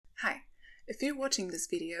If you're watching this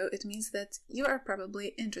video, it means that you are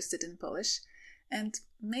probably interested in Polish and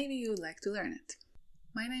maybe you would like to learn it.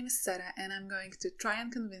 My name is Sara and I'm going to try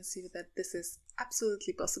and convince you that this is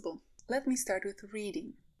absolutely possible. Let me start with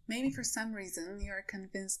reading. Maybe for some reason you are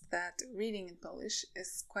convinced that reading in Polish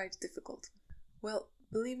is quite difficult. Well,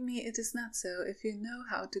 believe me, it is not so if you know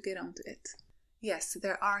how to get onto it. Yes,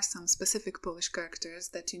 there are some specific Polish characters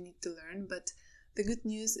that you need to learn, but the good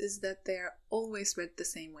news is that they are always read the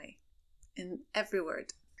same way, in every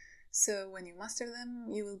word. So when you master them,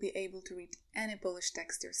 you will be able to read any Polish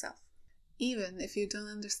text yourself. Even if you don't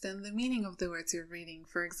understand the meaning of the words you're reading,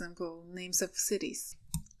 for example, names of cities.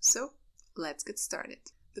 So, let's get started.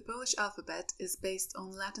 The Polish alphabet is based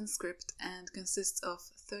on Latin script and consists of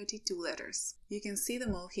 32 letters. You can see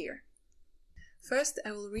them all here. First,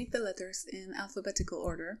 I will read the letters in alphabetical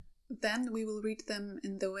order. Then we will read them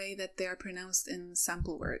in the way that they are pronounced in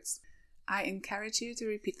sample words. I encourage you to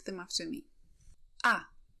repeat them after me. A,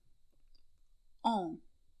 on,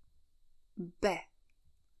 B,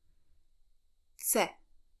 C,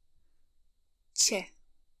 C,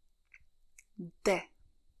 D,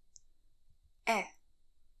 E,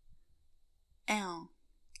 N,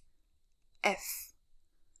 F,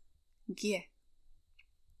 G, H,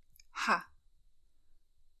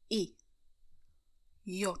 I,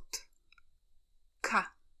 J, K,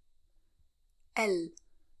 L,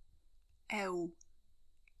 E,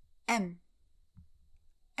 M,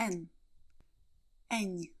 N,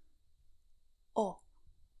 N, O,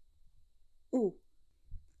 U,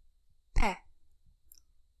 P,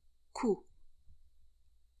 Q,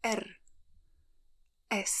 R,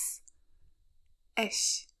 S,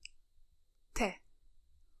 Ś, T,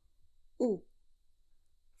 U,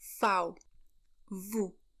 V,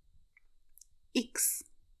 W, X,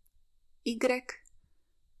 Y,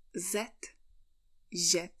 Z,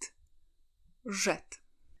 Z, Z.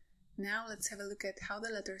 Now let's have a look at how the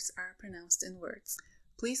letters are pronounced in words.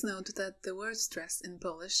 Please note that the word stress in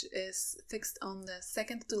Polish is fixed on the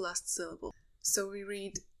second to last syllable. So we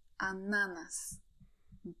read ananas,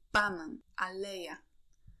 banan, aleja,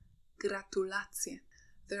 gratulacje.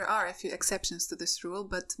 There are a few exceptions to this rule,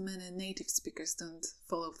 but many native speakers don't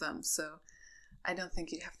follow them, so I don't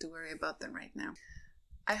think you have to worry about them right now.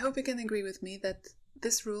 I hope you can agree with me that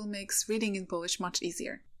this rule makes reading in Polish much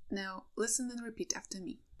easier. Now listen and repeat after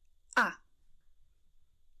me. A,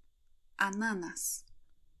 ananas,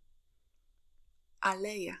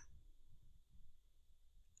 aleja,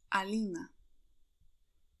 Alina,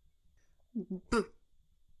 B,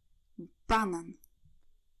 banan,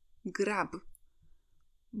 grab,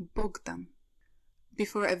 Bogdan.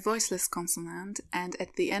 Before a voiceless consonant and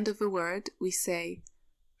at the end of a word we say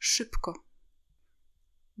szybko,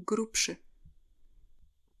 grubszy,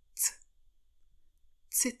 c,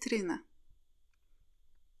 cytryna,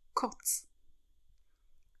 koc,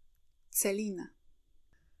 celina.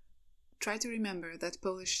 Try to remember that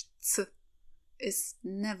Polish c is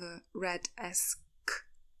never read as k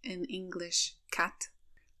in English cat,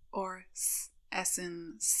 or s as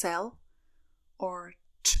in cell, or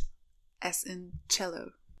ch as in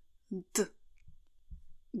cello. D,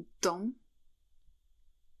 dom,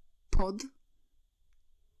 pod,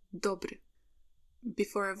 dobry.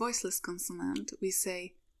 Before a voiceless consonant we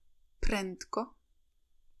say prędko,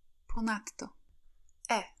 ponadto.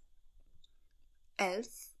 E,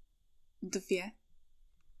 elf, dwie,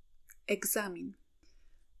 egzamin.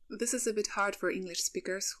 This is a bit hard for English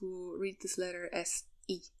speakers who read this letter as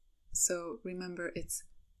I, so remember it's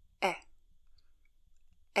E.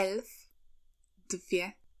 Elf,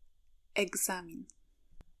 dwie, egzamin.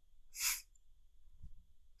 F,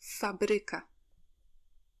 fabryka,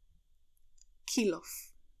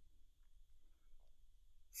 kilof.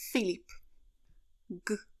 Filip.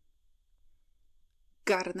 G,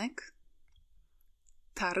 garnek,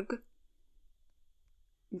 targ,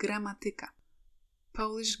 gramatyka.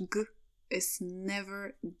 Polish G is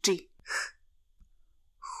never G. H,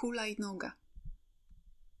 hulajnoga,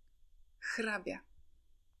 hrabia,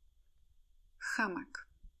 hamak.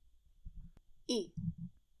 I,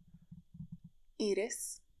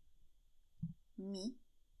 iris, mi,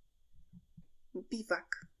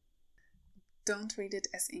 biwak. Don't read it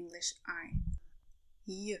as English I.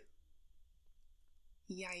 J,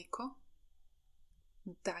 jajko,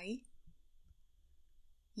 daj,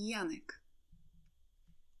 Janek.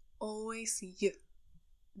 Always J,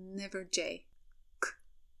 never J. K,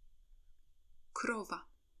 krowa,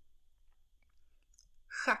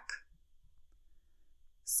 hak,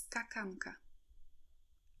 skakanka.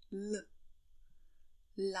 L,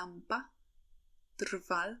 lampa,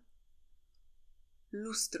 drwal,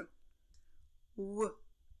 lustro. Ł,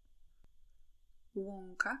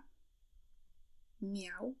 łąka,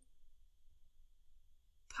 Miał.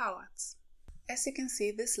 Pałac. As you can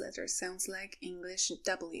see, this letter sounds like English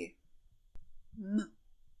W. M.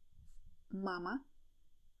 Mama.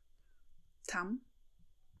 Tam.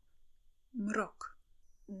 Mrok.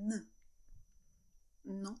 N.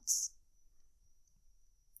 Noc.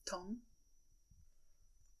 Tom.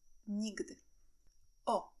 Nigdy.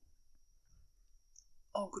 O.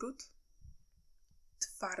 Ogród.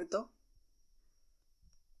 Twardo.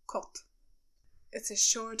 Kot. It's a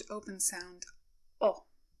short open sound O,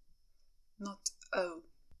 not O.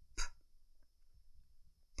 P.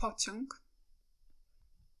 Pociąg.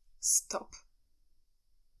 Stop.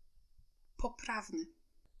 Poprawny.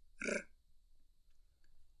 R.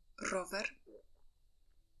 Rower.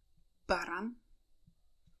 Baran.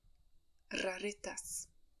 Rarytas.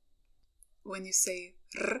 When you say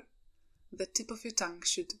R, the tip of your tongue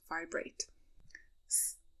should vibrate.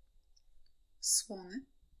 S. Słony.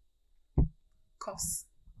 Kos.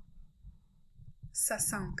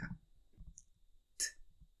 Sasanka. T.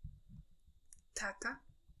 Tata.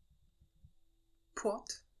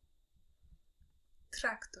 Płot.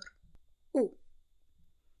 Traktor. U.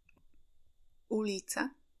 Ulica.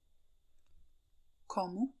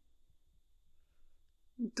 Komu.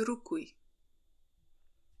 Drukuj.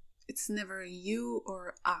 It's never you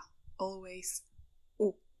or a, always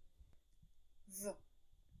u. W.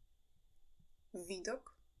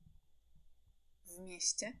 Widok. W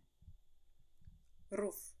mieście.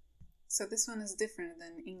 Rów. So this one is different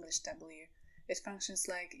than English W. It functions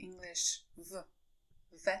like English V.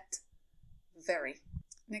 Vet. Very.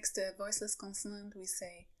 Next to a voiceless consonant we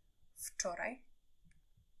say wczoraj.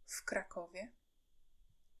 W Krakowie.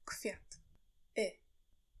 Kwiat.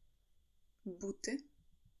 Buty.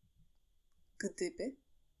 Gdyby.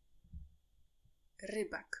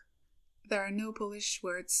 Rybak. There are no Polish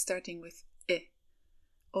words starting with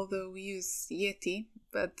although we use Yeti,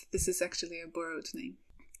 but this is actually a borrowed name.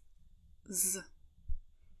 Z.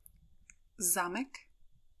 Zamek.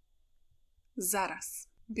 Zaraz.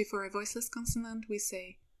 Before a voiceless consonant we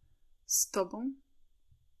say z tobą,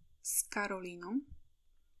 z Karoliną,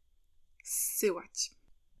 zsyłać.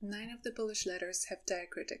 9 of the Polish letters have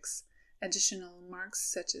diacritics, additional marks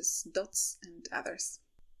such as dots and others.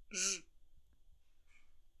 Ż.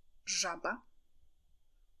 Żaba.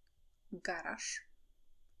 Garaż.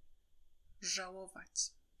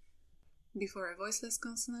 Żałować. Before a voiceless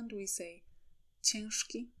consonant we say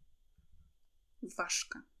ciężki,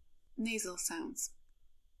 ważka. Nasal sounds.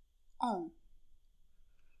 On.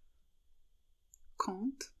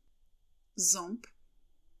 Kąt. Ząb.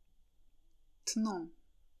 Tną.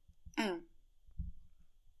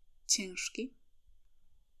 Ciężki.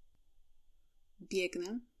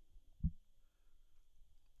 Biegnę.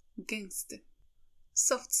 Gęsty.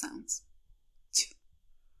 Soft sounds. C.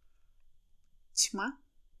 Ćma.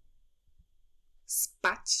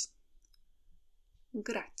 Spać.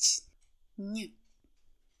 Grać. Nie.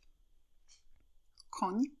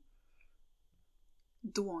 Koń.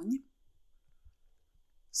 Dłoń.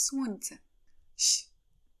 Słońce. Ś.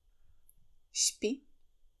 Śpi.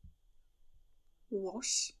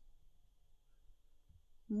 Łoś.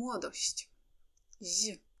 Młodość.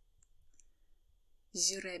 Ź.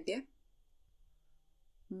 Źrebie.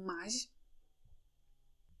 Maź.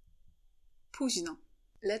 Późno.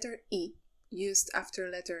 Letter E, used after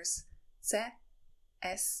letters C,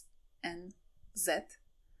 S, and Z,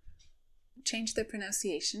 change the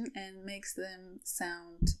pronunciation and makes them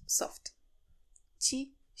sound soft.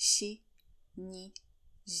 Ci, si, ni,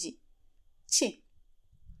 zi. Ci.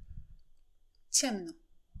 Ciemno.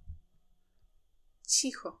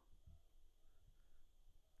 Cicho.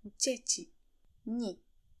 Dzieci. Ni.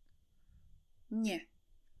 Nie.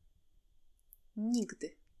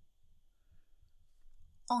 Nigdy.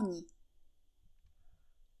 Oni.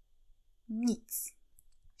 Nic.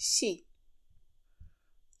 Si.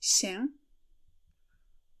 Się.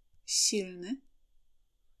 Silny.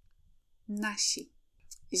 Nasi.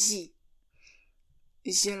 Zi.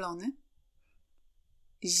 Zielony.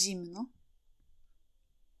 Zimno.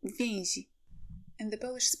 Więzi. In the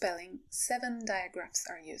Polish spelling, 7 diagraphs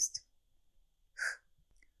are used. Ch.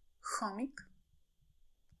 Chomik.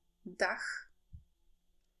 Dach.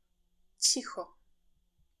 Cicho.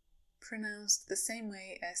 Pronounced the same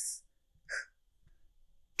way as ch.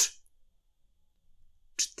 Cz.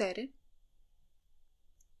 4.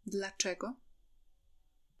 Dlaczego?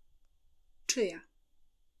 Czyja?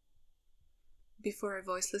 Before a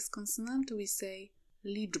voiceless consonant we say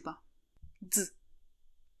liczba. Dz.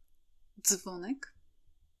 Dzwonek.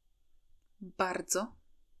 Bardzo.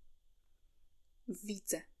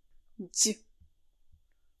 Widzę. Dź.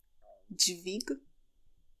 Dźwig.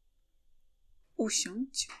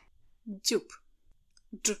 usiądź, dziób,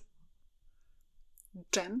 dż,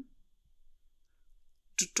 dżem,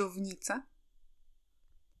 dżdżownica,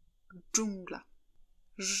 dżungla,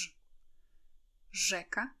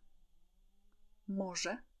 rzeka,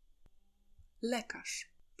 morze, lekarz,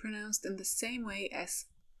 pronounced in the same way as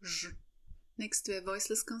ż. Next to a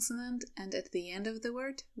voiceless consonant and at the end of the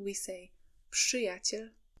word we say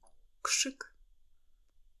przyjaciel, krzyk,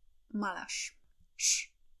 malarz,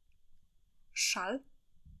 szal,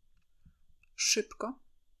 szybko,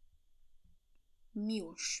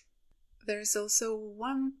 miłość. There is also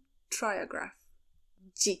one triograph,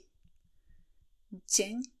 dzi,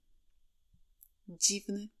 dzień,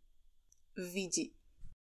 dziwny, widzi.